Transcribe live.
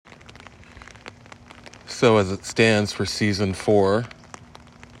So as it stands for season 4,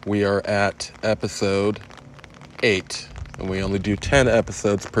 we are at episode 8, and we only do 10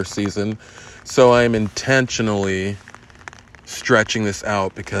 episodes per season. So I'm intentionally stretching this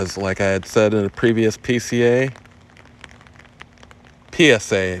out because, like I had said in a previous PSA,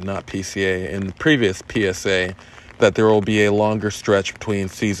 not PCA, in the previous PSA, that there will be a longer stretch between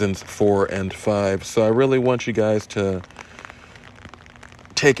seasons 4 and 5. So I really want you guys to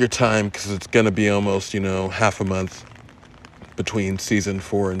take your time because it's going to be almost, half a month between season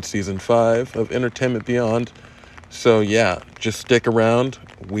 4 and season 5 of Entertainment Beyond. So yeah, just stick around.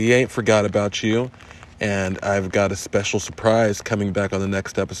 We ain't forgot about you. And I've got a special surprise coming back on the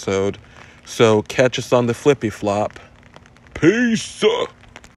next episode. So catch us on the flippy flop. Peace!